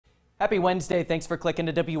Happy Wednesday. Thanks for clicking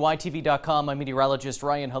to WYTV.com. I'm meteorologist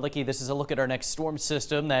Ryan Halicki. This is a look at our next storm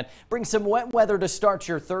system that brings some wet weather to start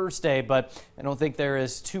your Thursday, but I don't think there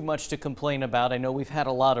is too much to complain about. I know we've had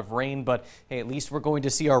a lot of rain, but hey, at least we're going to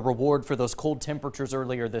see our reward for those cold temperatures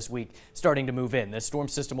earlier this week starting to move in. This storm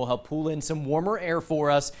system will help pull in some warmer air for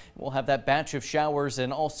us. We'll have that batch of showers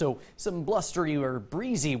and also some blustery or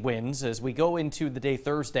breezy winds as we go into the day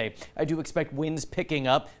Thursday. I do expect winds picking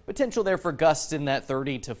up, potential there for gusts in that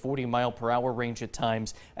 30 to 40 mile per hour range at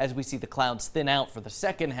times as we see the clouds thin out for the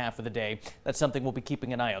second half of the day. That's something we'll be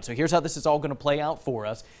keeping an eye on. So here's how this is all going to play out for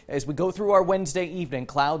us. As we go through our Wednesday evening,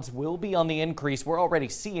 clouds will be on the increase. We're already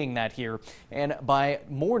seeing that here. And by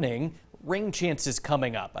morning, rain chances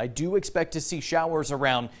coming up. I do expect to see showers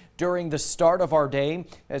around during the start of our day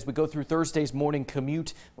as we go through Thursday's morning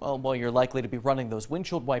commute. Well, while you're likely to be running those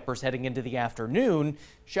windshield wipers heading into the afternoon,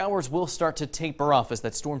 showers will start to taper off as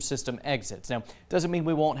that storm system exits. Now, doesn't mean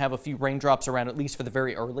we won't have a few raindrops around at least for the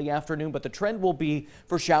very early afternoon, but the trend will be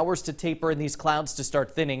for showers to taper and these clouds to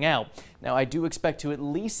start thinning out. Now, I do expect to at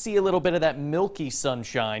least see a little bit of that milky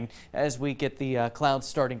sunshine as we get the clouds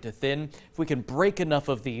starting to thin. If we can break enough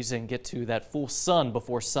of these and get to that full sun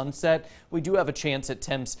before sunset, we do have a chance at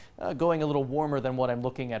temps going a little warmer than what I'm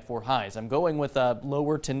looking at for highs. I'm going with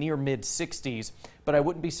lower to near mid 60s, but I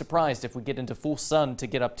wouldn't be surprised if we get into full sun to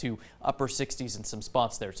get up to upper 60s in some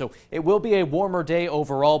spots there. So it will be a warmer day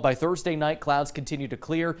overall. By Thursday night, clouds continue to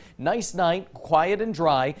clear. Nice night, quiet and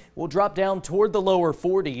dry. We'll drop down toward the lower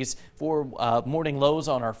 40s for morning lows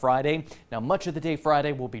on our Friday. Now, much of the day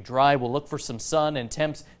Friday will be dry. We'll look for some sun and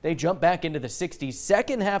temps. They jump back into the 60s.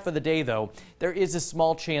 Second half of the day, though, there is a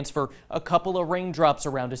small chance for a couple of raindrops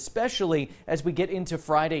around, especially as we get into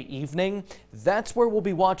Friday evening. That's where we'll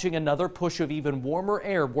be watching another push of even warmer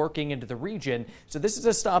air working into the region. So this is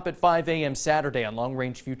a stop at 5 a.m. Saturday on Long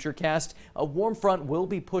Range Futurecast. A warm front will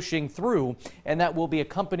be pushing through, and that will be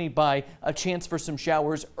accompanied by a chance for some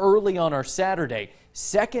showers early on our Saturday.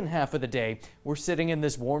 Second half of the day, we're sitting in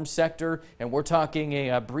this warm sector, and we're talking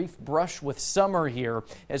a brief brush with summer here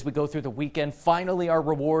as we go through the weekend. Finally, our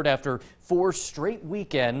reward after 4 straight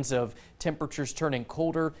weekends of temperatures turning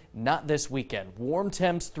colder. Not this weekend. Warm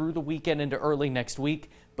temps through the weekend into early next week,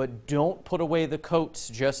 but don't put away the coats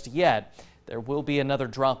just yet. There will be another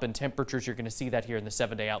drop in temperatures. You're going to see that here in the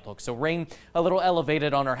 7-day outlook. So rain a little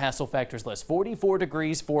elevated on our hassle factors list. 44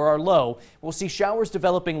 degrees for our low. We'll see showers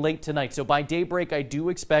developing late tonight. So by daybreak, I do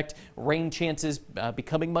expect rain chances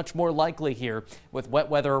becoming much more likely here with wet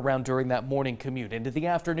weather around during that morning commute. Into the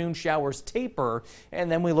afternoon, showers taper,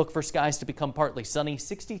 and then we look for skies to become partly sunny.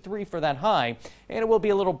 63 for that high, and it will be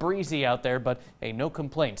a little breezy out there, but hey, no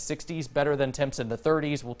complaints. 60s better than temps in the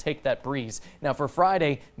 30s. We'll take that breeze. Now for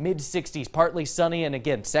Friday, mid 60s. Partly sunny, and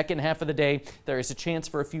again, second half of the day, there is a chance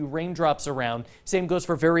for a few raindrops around. Same goes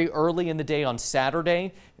for very early in the day on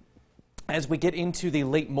Saturday. As we get into the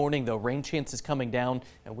late morning, though, rain chances coming down,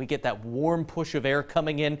 and we get that warm push of air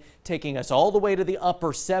coming in, taking us all the way to the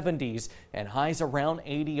upper 70s and highs around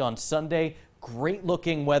 80 on Sunday. Great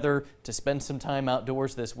looking weather to spend some time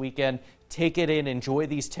outdoors this weekend. Take it in, enjoy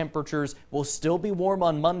these temperatures. We'll still be warm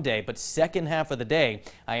on Monday, but second half of the day,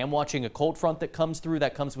 I am watching a cold front that comes through.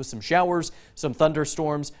 That comes with some showers, some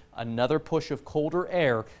thunderstorms, another push of colder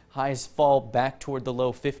air. Highs fall back toward the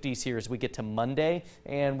low 50s here as we get to Monday,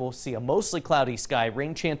 and we'll see a mostly cloudy sky.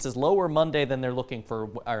 Rain chances lower Monday than they're looking for,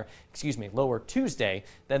 lower Tuesday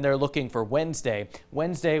than they're looking for Wednesday.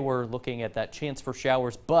 Wednesday, we're looking at that chance for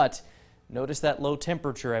showers, but notice that low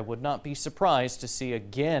temperature. I would not be surprised to see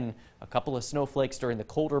again a couple of snowflakes during the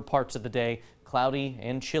colder parts of the day, cloudy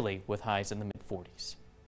and chilly with highs in the mid 40s.